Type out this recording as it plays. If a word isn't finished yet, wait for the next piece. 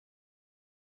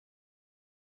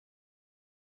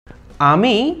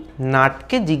আমি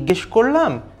নাটকে জিজ্ঞেস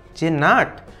করলাম যে নাট,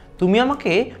 তুমি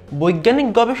আমাকে বৈজ্ঞানিক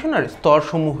গবেষণার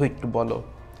স্তরসমূহ একটু বলো।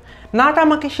 নাট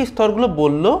আমাকে সেই স্তরগুলো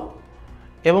বলল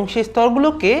এবং সেই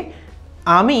স্তরগুলোকে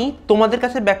আমি তোমাদের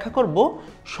কাছে ব্যাখ্যা করব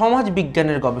সমাজ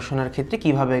বিজ্ঞানের গবেষণার ক্ষেত্রে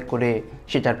কিভাবে করে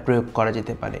সেটার প্রয়োগ করা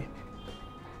যেতে পারে।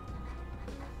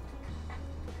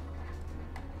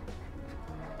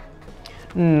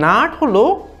 নাট হলো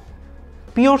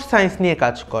পিওর সায়েন্স নিয়ে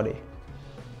কাজ করে।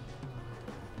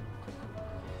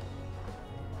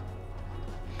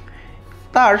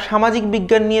 তার সামাজিক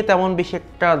বিজ্ঞান নিয়ে তেমন বেশি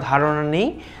একটা ধারণা নেই,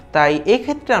 তাই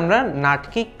এক্ষেত্রে আমরা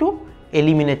নাটকে একটু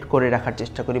এলিমিনেট করে রাখার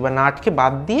চেষ্টা করি বা নাটকে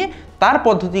বাদ দিয়ে তার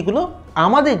পদ্ধতিগুলো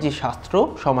আমাদের যে শাস্ত্র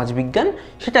সমাজবিজ্ঞান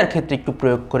সেটার ক্ষেত্রে একটু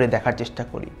প্রয়োগ করে দেখার চেষ্টা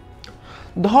করি।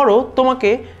 ধরো তোমাকে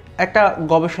একটা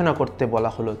গবেষণা করতে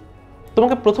বলা হলো,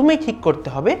 তোমাকে প্রথমেই ঠিক করতে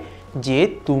হবে যে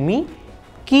তুমি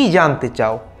কি জানতে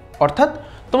চাও, অর্থাৎ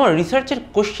তোমার রিসার্চের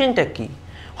কোশ্চেনটা কি।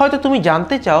 হয়তো তুমি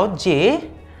জানতে চাও যে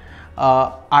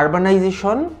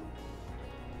আরবানাইজেশন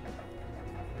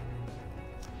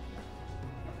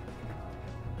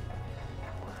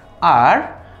আর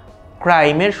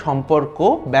ক্রাইমের সম্পর্ক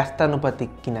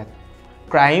ব্যস্তানুপাতিক কিনা,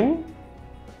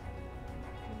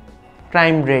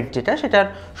 ক্রাইম রেট যেটা সেটার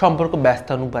সম্পর্ক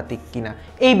ব্যস্তানুপাতিক কিনা,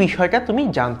 এই বিষয়টা তুমি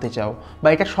জানতে চাও বা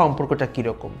এটার সম্পর্কটা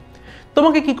কীরকম।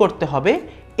 তোমাকে কি করতে হবে,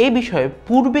 এই বিষয়ে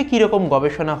পূর্বে কীরকম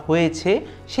গবেষণা হয়েছে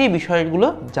সেই বিষয়গুলো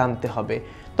জানতে হবে।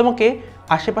 তোমাকে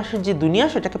আশেপাশের যে দুনিয়া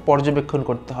সেটাকে পর্যবেক্ষণ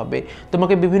করতে হবে,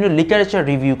 তোমাকে বিভিন্ন লিটারেচার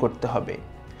রিভিউ করতে হবে,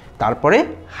 তারপরে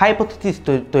হাইপোথিসিস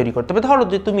তৈরি করতে হবে। ধরো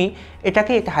যে তুমি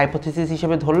এটাকে একটা হাইপোথিসিস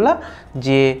হিসেবে ধরলা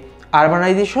যে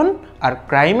আরবানাইজেশন আর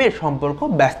ক্রাইমের সম্পর্ক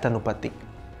ব্যস্তানুপাতিক।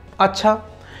 আচ্ছা,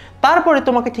 তারপরে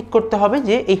তোমাকে ঠিক করতে হবে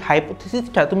যে এই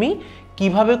হাইপোথিসিসটা তুমি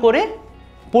কিভাবে করে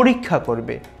পরীক্ষা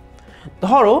করবে।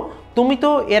 ধরো তুমি তো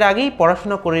এর আগেই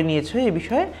পড়াশোনা করে নিয়েছো এই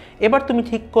বিষয়ে, এবার তুমি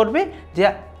ঠিক করবে যে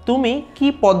তুমি কি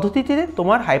পদ্ধতিতে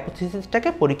তোমার হাইপোথিসিসটাকে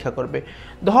পরীক্ষা করবে।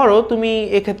 ধরো তুমি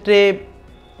এক্ষেত্রে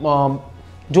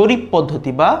জরিপ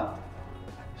পদ্ধতি বা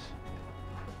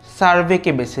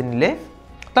সার্ভেকে বেছে নিলে,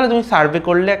 তাহলে তুমি সার্ভে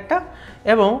করলে একটা,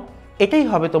 এবং এটাই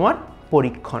হবে তোমার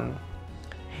পরীক্ষণ।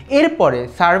 এরপরে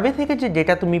সার্ভে থেকে যে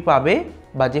ডেটা তুমি পাবে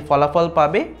বা যে ফলাফল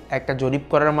পাবে একটা জরিপ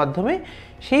করার মাধ্যমে,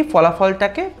 সেই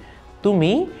ফলাফলটাকে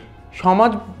তুমি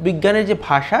সমাজ বিজ্ঞানের যে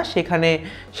ভাষা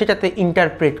সেটাতে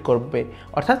ইন্টারপ্রেট করবে,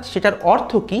 অর্থাৎ সেটার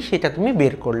অর্থ কী সেটা তুমি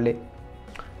বের করলে।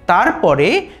 তারপরে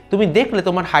তুমি দেখলে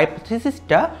তোমার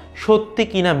হাইপোথিসিসটা সত্যি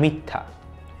কিনা মিথ্যা,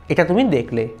 এটা তুমি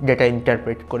দেখলে ডেটা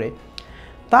ইন্টারপ্রেট করে।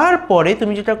 তারপরে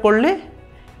তুমি যেটা করলে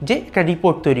যে একটা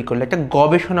রিপোর্ট তৈরি করলে, একটা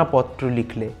গবেষণাপত্র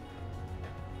লিখলে।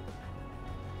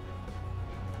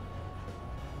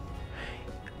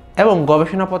 এবং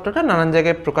গবেষণাপত্রটা নানান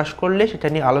জায়গায় প্রকাশ করলে, সেটা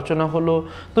নিয়ে আলোচনা হলো।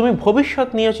 তুমি ভবিষ্যৎ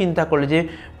নিয়েও চিন্তা করলে যে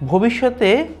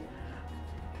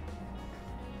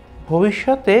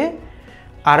ভবিষ্যতে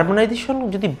আরবানাইজেশন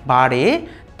যদি বাড়ে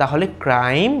তাহলে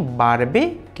ক্রাইম বাড়বে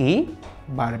কি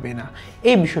বাড়বে না,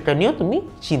 এই বিষয়টা নিয়েও তুমি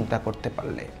চিন্তা করতে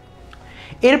পারলে।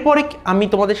 এরপরে আমি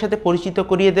তোমাদের সাথে পরিচিত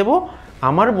করিয়ে দেব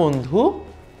আমার বন্ধু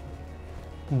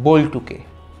বল্টুকে,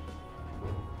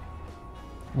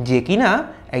 যে কিনা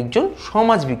একজন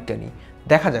সমাজবিজ্ঞানী।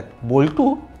 দেখা যাক বল্টু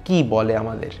কি বলে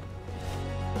আমাদের।